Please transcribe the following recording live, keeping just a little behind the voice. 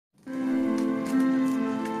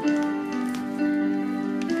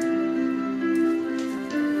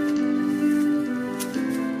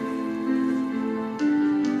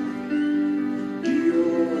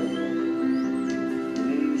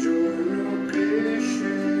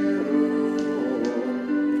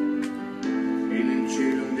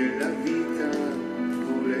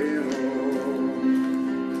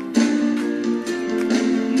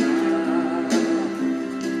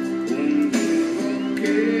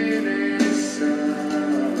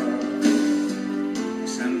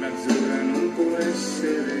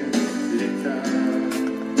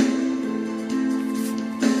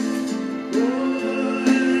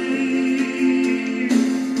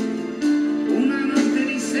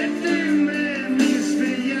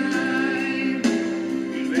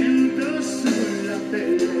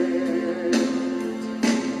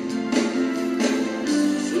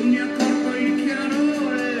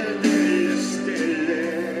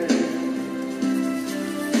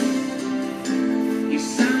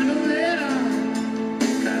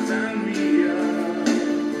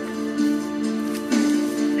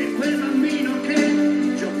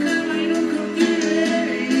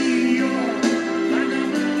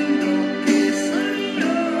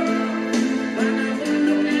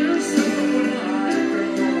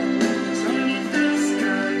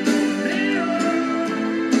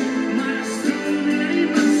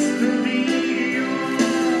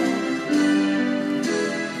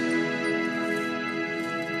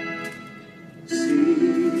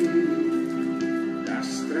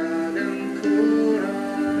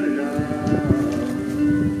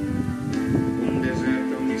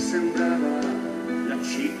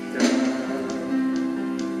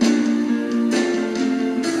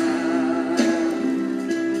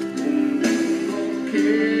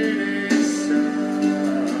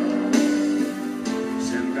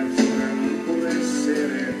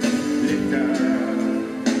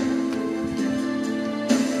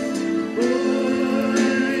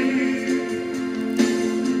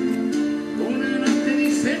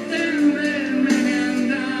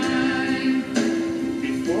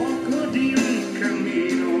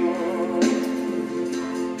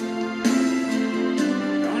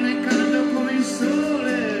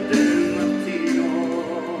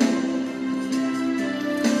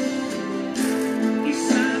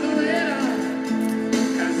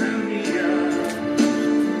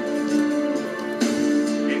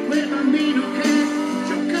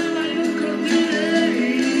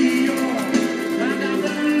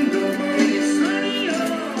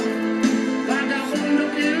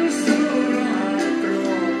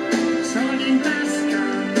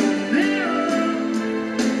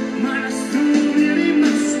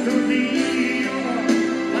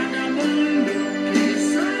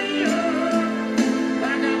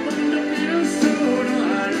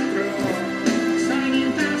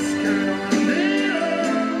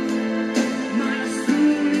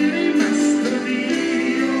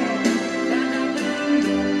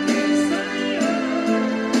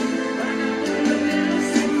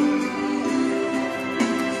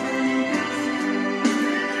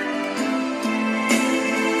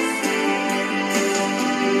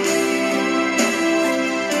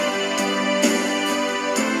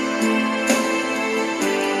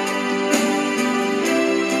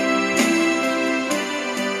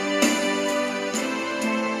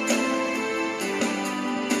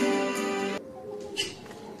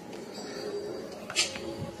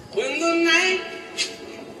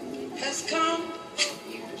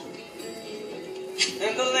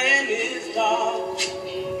and the land is dark,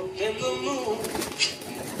 and the moon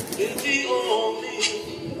is the only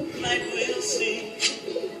night we'll see.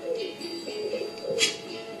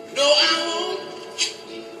 No, I won't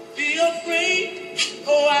be afraid.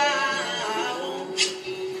 Oh, I won't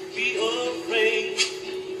be afraid.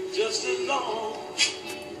 Just as long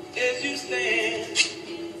as you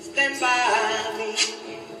stand by me.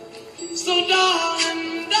 So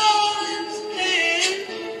darling, darling, stand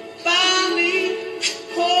by me.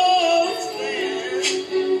 Oh, stand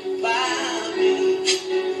by me.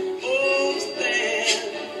 Oh,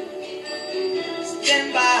 stand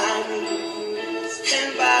by me.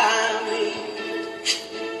 Stand by me.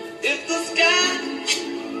 If the sky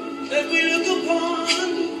that we look upon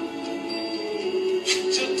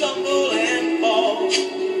should tumble and fall,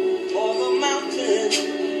 or the mountain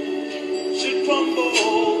should crumble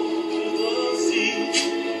to the sea,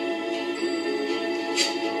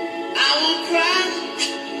 I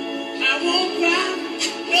won't cry,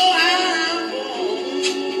 no, I won't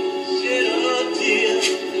shed a tear,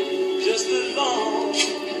 just as long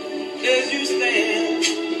as you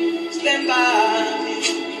stand by me.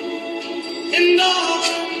 And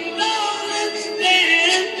darling, darling,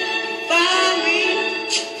 stand by me.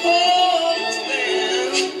 Oh,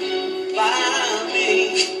 stand by me.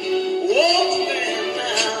 Oh, stand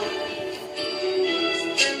now.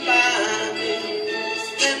 Stand by me.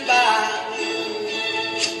 Stand by me.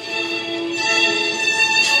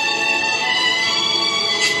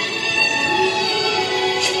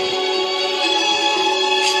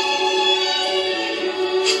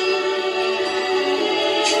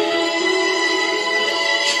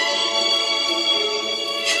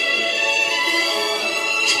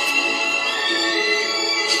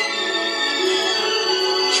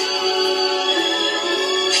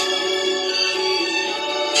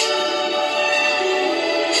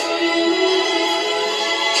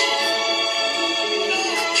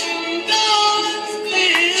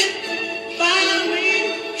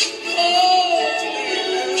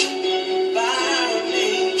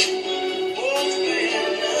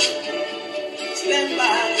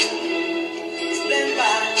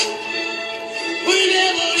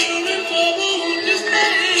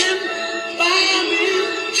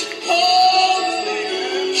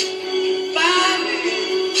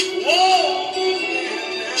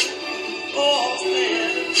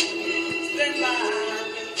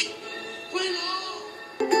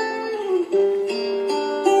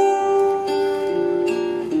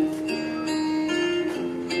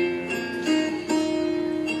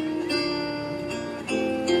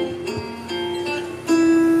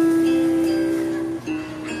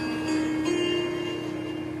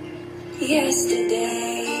 Yesterday